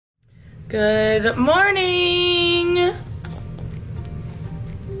Good morning.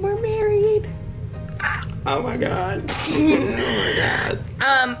 We're married. Oh my god. Oh my god.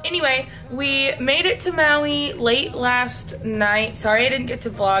 Anyway, we made it to Maui late last night. Sorry I didn't get to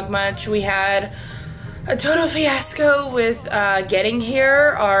vlog much. We had a total fiasco with getting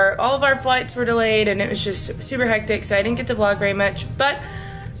here. All of our flights were delayed and it was just super hectic, so I didn't get to vlog very much. But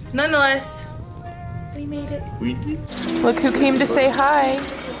nonetheless, we made it. We did. Look who came to say hi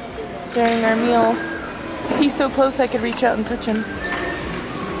during our meal. He's so close I could reach out and touch him.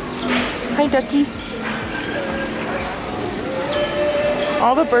 Hi, Ducky.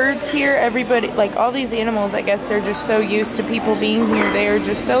 All the birds here, everybody, like all these animals, I guess they're just so used to people being here. They are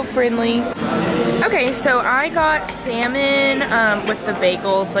just so friendly. Okay, so I got salmon with the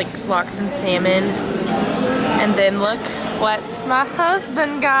bagel. It's like lox and salmon. And then look what my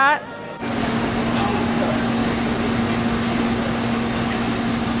husband got.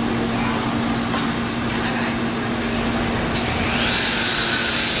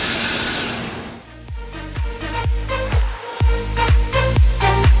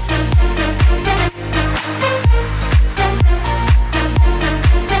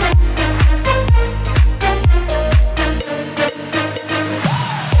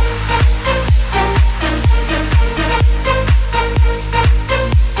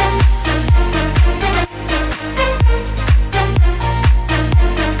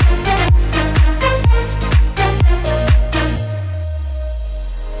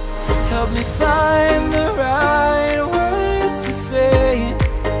 Help me find the right words to say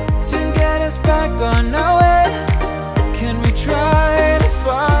to get us back on our way. Can we try to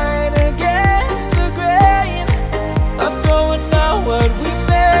fight against the grain of throwing out what we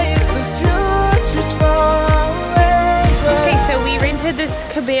made? The future's far away. Okay, so we rented this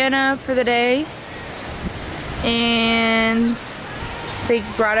cabana for the day and they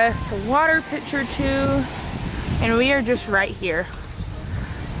brought us a water pitcher too, and we are just right here.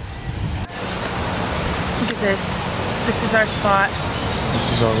 Look at this. This is our spot.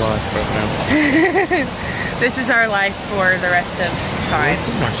 This is our life right now. This is our life for the rest of time.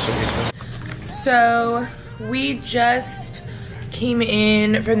 So we just came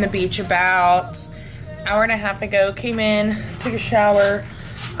in from the beach about an hour and a half ago. Came in, took a shower,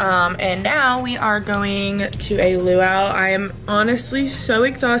 and now we are going to a luau. I am honestly so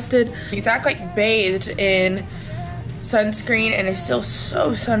exhausted. Zach like bathed in sunscreen and is still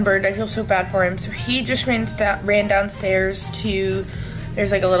so sunburned. I feel so bad for him. So he just ran downstairs to,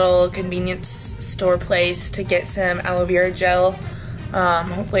 there's like a little convenience store place to get some aloe vera gel.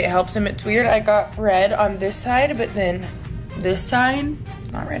 Hopefully it helps him. It's weird, I got red on this side, but then this side,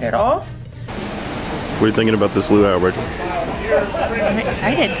 not red at all. What are you thinking about this luau, Rachel? I'm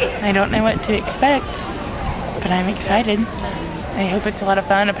excited. I don't know what to expect, but I'm excited. I hope it's a lot of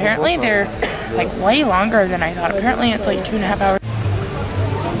fun. Apparently they're like way longer than I thought. Apparently it's like 2.5 hours.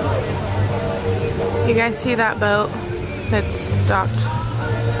 You guys see that boat that's docked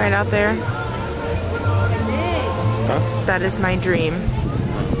right out there? Huh? That is my dream.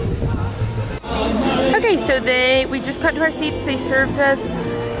 Okay, so we just got to our seats. They served us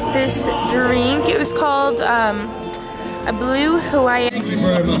this drink. It was called a blue Hawaiian. Thank you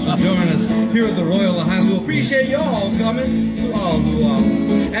very much for joining us here at the Royal Honeymoon. We appreciate y'all coming to our luau.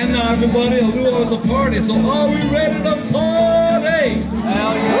 And now everybody, a luau is a party, so are we ready to party?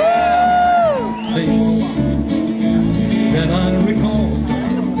 Hell yeah! Face that I recall.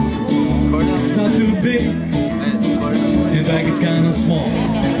 It's not too big. In fact, it's kind of small.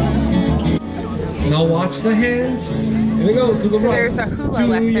 Now watch the hands. Here we go, to the right. There's a hula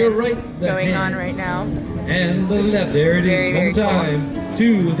lesson going on right now. And the left, there it is, one time, cool.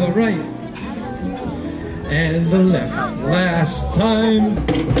 To the right, and the left, last time.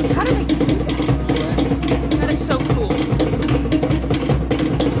 How do we? That is so cool.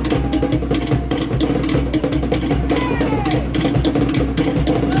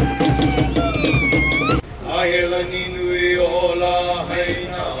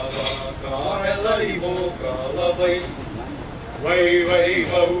 Wai wai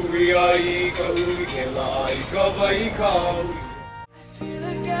kaui ai kaui ke lai ka vai kau. I feel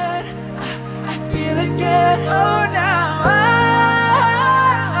again, I feel again, oh now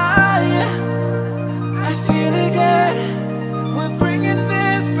I feel again, we're bringing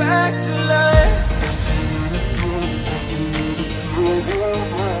this back to life. I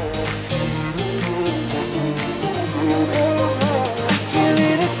feel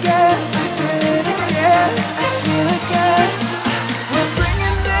it again, I feel it again, I feel again, we're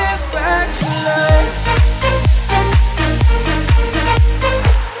bringing this back to life.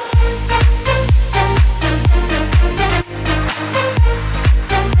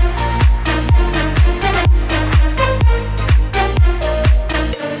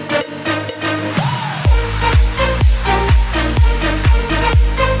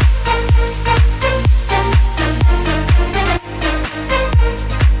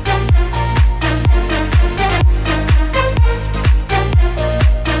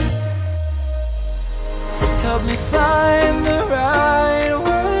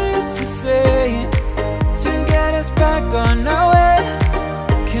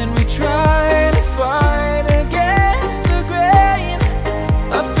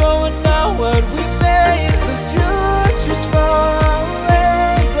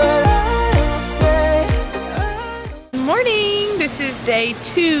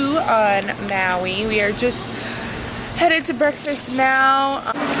 2 on Maui. We are just headed to breakfast now.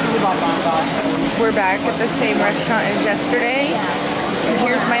 We're back at the same restaurant as yesterday. And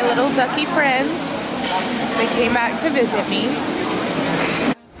here's my little ducky friends. They came back to visit me.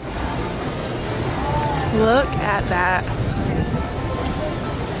 Look at that.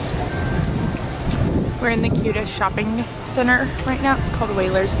 We're in the cutest shopping center right now. It's called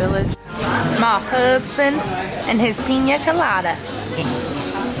Whalers Village. My husband and his pina colada.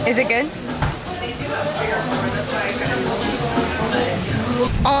 Is it good?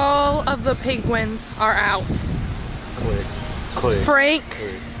 All of the penguins are out. Frank,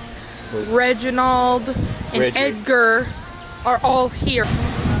 Reginald, and Edgar are all here.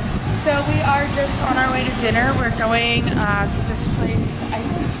 So we are just on our way to dinner. We're going to this place. I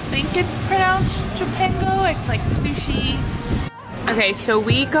think it's pronounced Japango. It's like sushi. Okay, so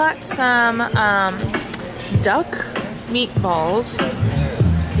we got some duck meatballs.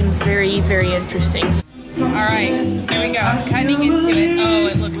 Seems very, very interesting. All right, here we go. Cutting into it. Oh,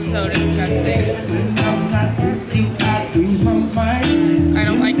 it looks so disgusting. I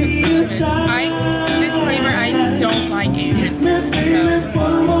don't like the smell of it. Disclaimer, I don't like Asian food, so.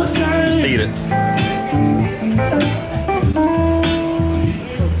 Just eat it.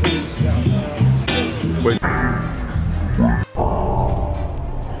 Wait.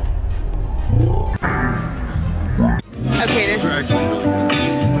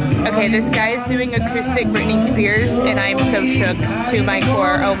 Okay, this guy is doing acoustic Britney Spears, and I'm so shook to my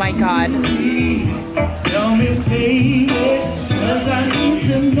core. Oh my god.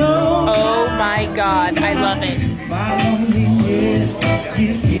 Oh my god, I love it.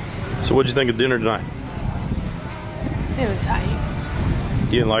 So what'd you think of dinner tonight? It was hype.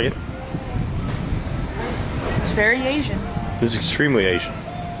 You didn't like it? It's very Asian. It's extremely Asian.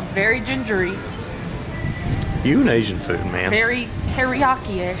 Very gingery. You and Asian food, man. Very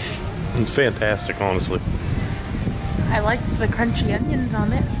teriyaki-ish. It's fantastic, honestly. I liked the crunchy onions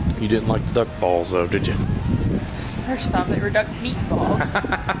on it. You didn't like the duck balls, though, did you? First off, they were duck meatballs.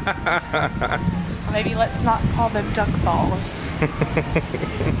 Maybe let's not call them duck balls.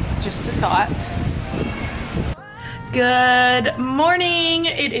 Just a thought. Good morning.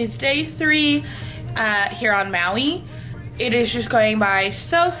 It is day 3 here on Maui. It is just going by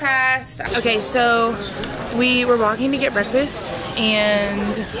so fast. Okay, so we were walking to get breakfast,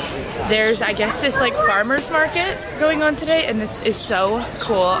 and there's, I guess, this like farmer's market going on today, and this is so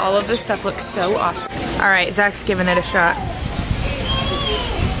cool. All of this stuff looks so awesome. All right, Zach's giving it a shot.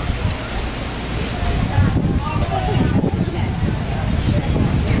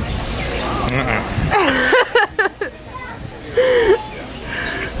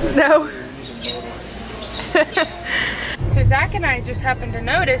 No. So Zach and I just happened to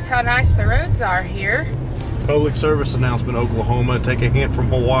notice how nice the roads are here. Public service announcement, Oklahoma. Take a hint from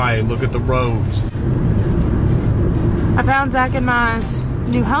Hawaii. Look at the roads. I found Zach and Ma's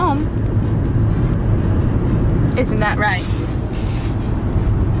new home. Isn't that right?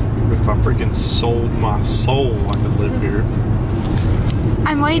 If I freaking sold my soul, I could live here.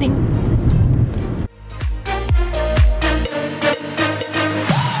 I'm waiting.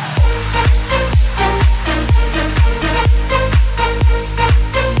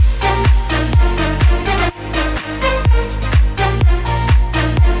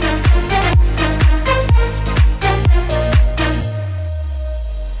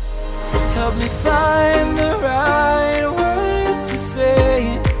 Help me find the right words to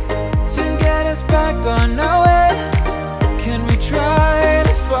say to get us back on our way. Can we try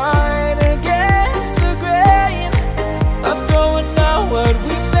to fight against the grain of throwing out what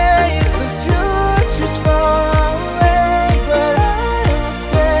we made? The future's far away, but I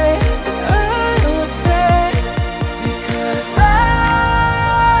will stay, because I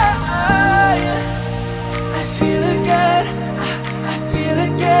feel again, I feel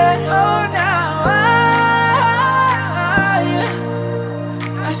again, oh now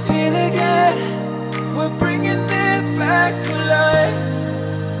I feel again, we're bringing this back to life,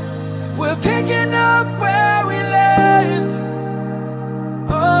 we're picking up where we left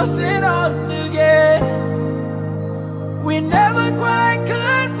off and on again, we never quite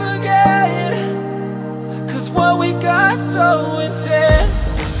could forget, 'cause what we got so intense.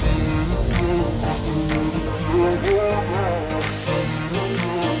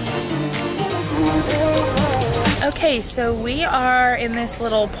 Okay, so we are in this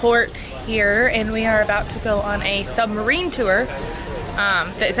little port here, and we are about to go on a submarine tour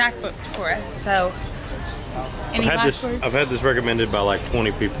that Zach booked for us. So, any last words? I've had this recommended by like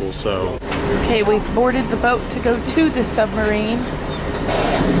 20 people, so. Okay, we've boarded the boat to go to the submarine.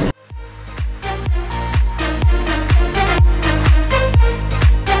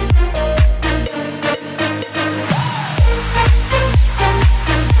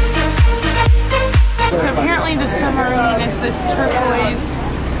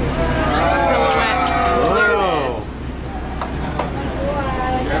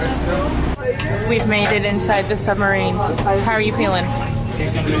 We've made it inside the submarine. How are you feeling? I'm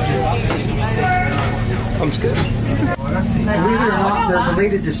scared. Believe it or not, they're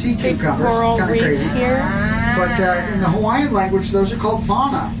related to sea cucumbers. Coral Kind of reef crazy. here. But in the Hawaiian language, those are called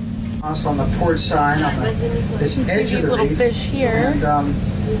fauna. Us on the port side, on this edge of the little reef. fish here. And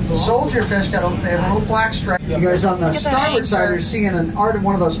soldier fish they have a little black stripe. You guys on the starboard side are seeing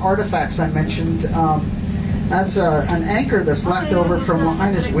one of those artifacts I mentioned. That's an anchor that's left over from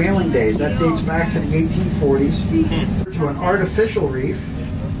Lahaina's whaling days. That dates back to the 1840s to an artificial reef,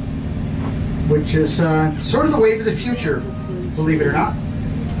 which is sort of the wave of the future, believe it or not.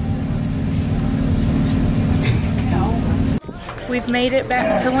 We've made it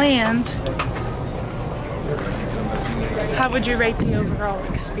back to land. How would you rate the overall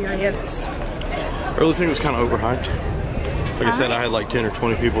experience? I really think it was kind of overhyped. Like I said, I had like 10 or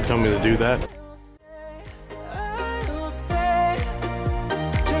 20 people tell me to do that.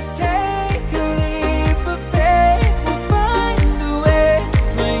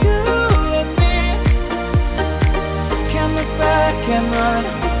 Can't run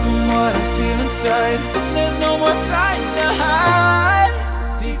from what I feel inside. There's no more time to hide,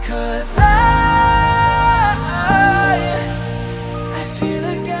 because I feel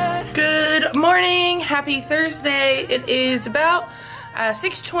again. Good morning, happy Thursday. It is about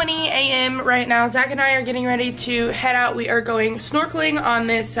 6:20 a.m. right now. Zach and I are getting ready to head out. We are going snorkeling on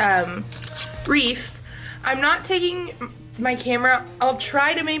this reef. I'm not taking my camera. I'll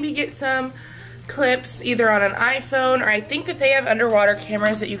try to maybe get some clips either on an iPhone, or I think that they have underwater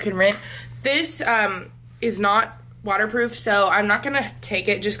cameras that you can rent. This is not waterproof, so I'm not gonna take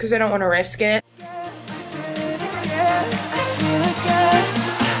it just because I don't want to risk it. We're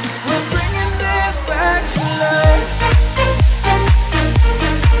bringing this back to life.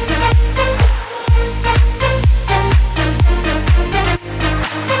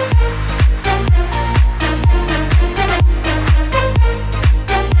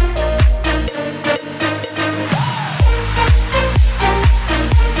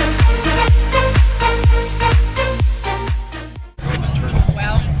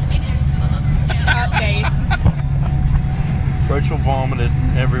 Rachel vomited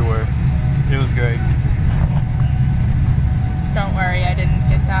everywhere. It was great. Don't worry, I didn't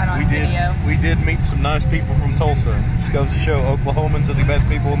get that on video. We did meet some nice people from Tulsa. Just goes to show Oklahomans are the best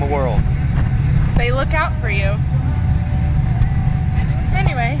people in the world. They look out for you.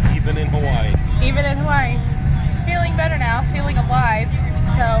 Anyway. Even in Hawaii. Even in Hawaii. Feeling better now, feeling alive.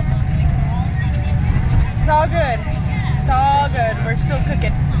 So, it's all good. It's all good. We're still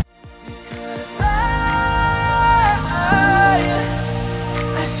cooking.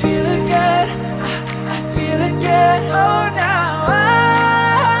 I feel again, I feel again, oh now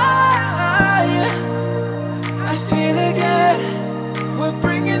I feel again, we're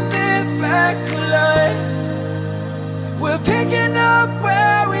bringing this back to life, we're picking up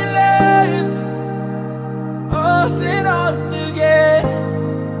where we left, off and on again,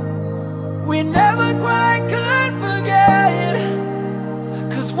 we never quite could forget,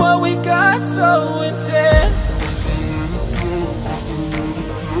 'cause what we got so intense.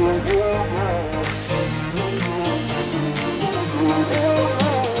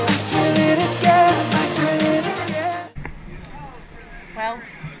 Well,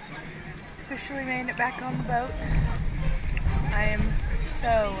 officially made it back on the boat. I am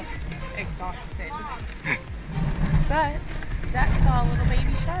so exhausted. But Zach saw a little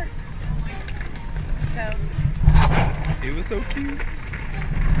baby shark. So It was so cute.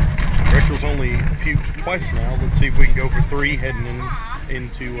 Rachel's only puked twice now. Let's see if we can go for 3 heading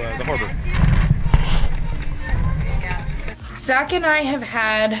into the harbor. Zach and I have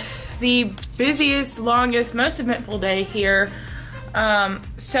had the busiest, longest, most eventful day here.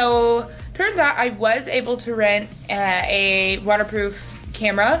 So turns out I was able to rent a waterproof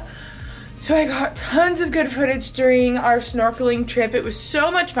camera. So I got tons of good footage during our snorkeling trip. It was so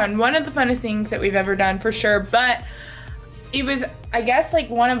much fun. One of the funnest things that we've ever done for sure. But it was, I guess, like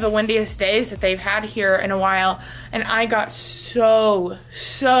one of the windiest days that they've had here in a while. And I got so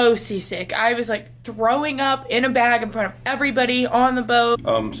seasick. I was like throwing up in a bag in front of everybody on the boat.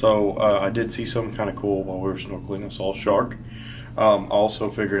 I did see something kind of cool while we were snorkeling. I saw a shark.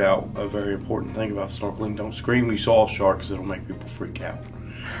 Also figured out a very important thing about snorkeling. Don't scream you saw a shark, because it'll make people freak out.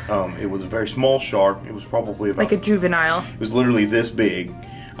 It was a very small shark. It was probably about... Like a juvenile. It was literally this big.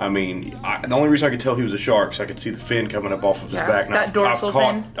 I mean, the only reason I could tell he was a shark is I could see the fin coming up off of his back. Now, that dorsal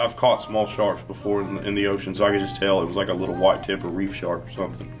fin. I've caught small sharks before in the ocean, so I could just tell it was like a little white tip or reef shark or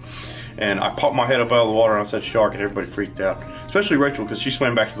something. And I popped my head up out of the water and I said shark, and everybody freaked out. Especially Rachel, because she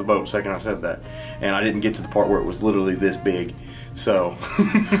swam back to the boat the second I said that. And I didn't get to the part where it was literally this big. So.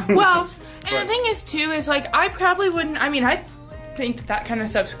 Well, And the thing is too, is like, I probably wouldn't, I mean, I think that kind of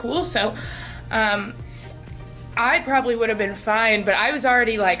stuff's cool, so, I probably would have been fine, but I was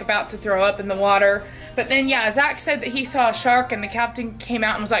already like about to throw up in the water. But then, yeah, Zach said that he saw a shark and the captain came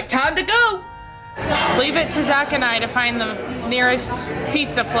out and was like, time to go! Leave it to Zach and I to find the nearest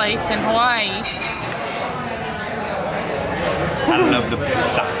pizza place in Hawaii. I love the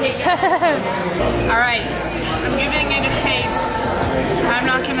pizza. Alright, I'm giving it a taste. I'm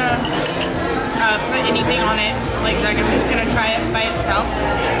not gonna put anything on it like Zach. I'm just gonna try it by itself.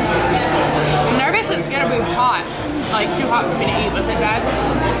 I'm nervous it's gonna be hot. Like, too hot for me to eat. Was it bad?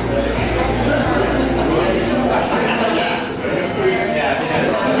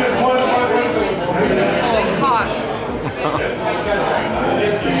 Oh, hot.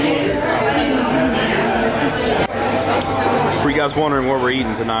 For you guys wondering what we're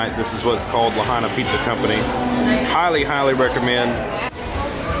eating tonight, this is what's called Lahaina Pizza Company. Highly, highly recommend.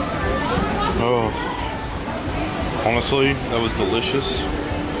 Oh, honestly, that was delicious,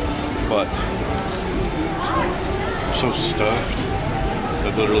 but I'm so stuffed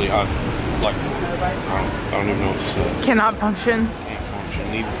that literally I don't even know what to say. Cannot function. Can't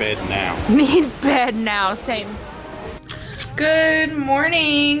function. Need bed now. Need bed now. Same. Good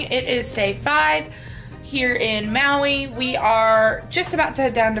morning. It is day 5 here in Maui. We are just about to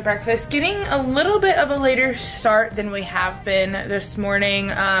head down to breakfast. Getting a little bit of a later start than we have been this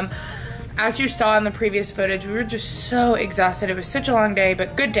morning. As you saw in the previous footage, we were just so exhausted. It was such a long day,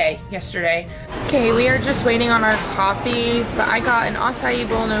 but good day yesterday. Okay, we are just waiting on our coffees, but I got an acai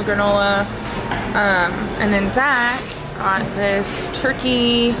bowl, no granola, and then Zach got this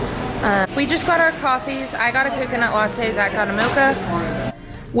turkey. We just got our coffees. I got a coconut latte, Zach got a mocha.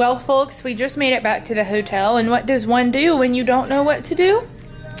 Well, folks, we just made it back to the hotel, and what does one do when you don't know what to do?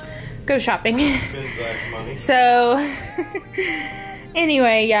 Go shopping. So...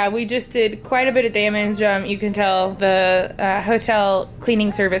 Anyway, yeah, we just did quite a bit of damage. You can tell the hotel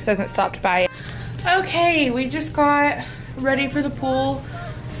cleaning service hasn't stopped by. Okay, we just got ready for the pool.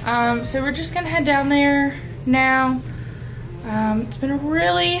 So we're just gonna head down there now. It's been a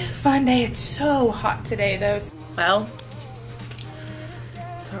really fun day. It's so hot today though. Well,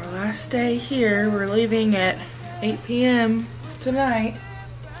 it's our last day here. We're leaving at 8 p.m. tonight.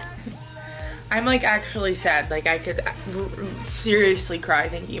 I'm like actually sad, like I could seriously cry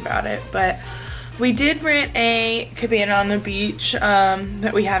thinking about it, but we did rent a cabana on the beach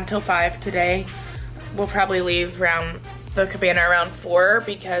that we have till 5 today. We'll probably leave around the cabana around 4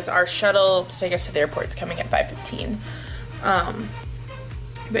 because our shuttle to take us to the airport's coming at 5:15.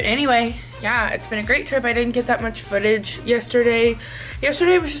 But anyway, yeah, it's been a great trip. I didn't get that much footage yesterday.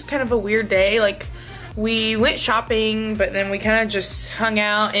 Yesterday was just kind of a weird day. Like, we went shopping, but then we kind of just hung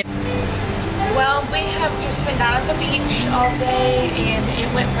out and well, we have just been down at the beach all day, and it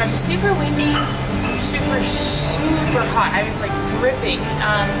went from super windy to super, super hot. I was like dripping.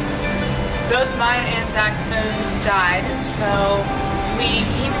 Both mine and Zach's phones died, so we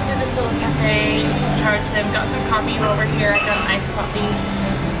came into this little cafe to charge them. Got some coffee over here. I got an iced coffee.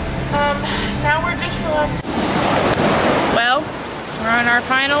 Now we're just relaxing. Well, we're on our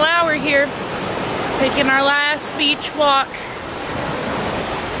final hour here, taking our last beach walk.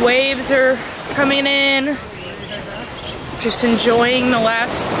 Waves are coming in, just enjoying the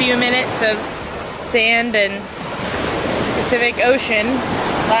last few minutes of sand and Pacific Ocean.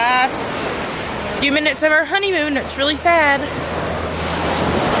 Last few minutes of our honeymoon. It's really sad.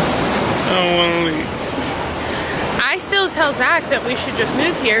 I don't want to leave. I still tell Zach that we should just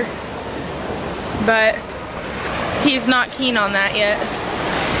move here, but he's not keen on that yet.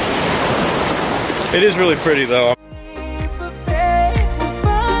 It is really pretty though.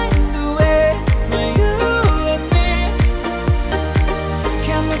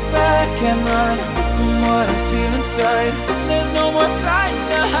 Can't run from what I feel inside. There's no more time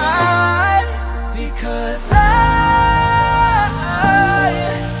to hide, because I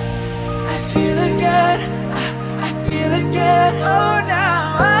feel again. I feel again. Oh,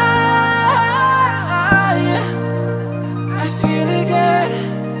 now I feel again.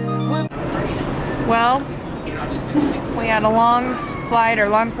 Well, we had a long flight, or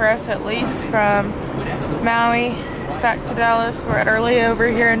long for us at least, from Maui back to Dallas. We're at our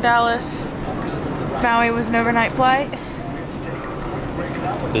layover here in Dallas. Maui was an overnight flight.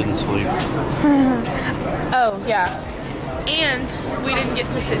 Didn't sleep. Oh, yeah. And we didn't get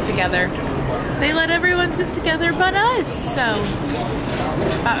to sit together. They let everyone sit together but us, so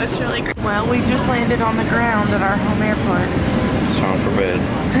that was really great. Well, we just landed on the ground at our home airport. It's time for bed.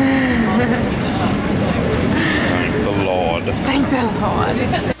 Thank the Lord. Thank the Lord.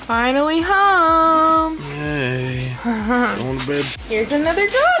 Finally home. Yay. Going to bed. Here's another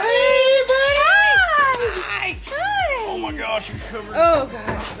doggy. Oh my gosh, you're covered. Oh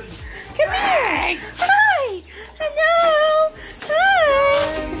gosh.